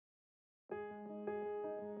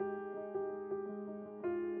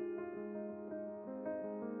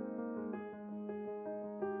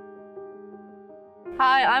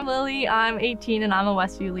Hi, I'm Lily. I'm 18 and I'm a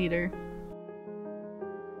Westview leader.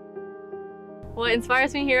 What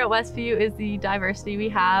inspires me here at Westview is the diversity we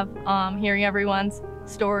have. Hearing everyone's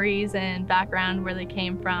stories and background, where they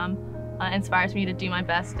came from, inspires me to do my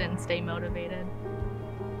best and stay motivated.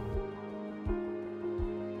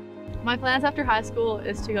 My plans after high school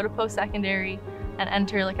is to go to post-secondary and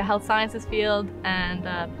enter like a health sciences field and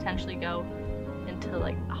potentially go into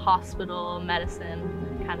like a hospital,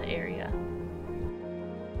 medicine kind of area.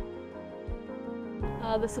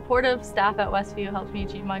 The supportive staff at Westview helps me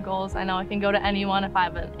achieve my goals. I know I can go to anyone if I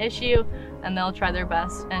have an issue, and they'll try their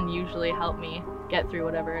best and usually help me get through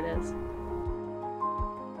whatever it is.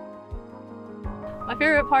 My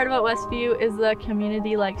favorite part about Westview is the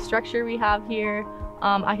community-like structure we have here.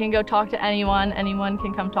 I can go talk to anyone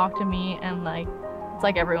can come talk to me, and it's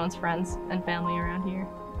like everyone's friends and family around here.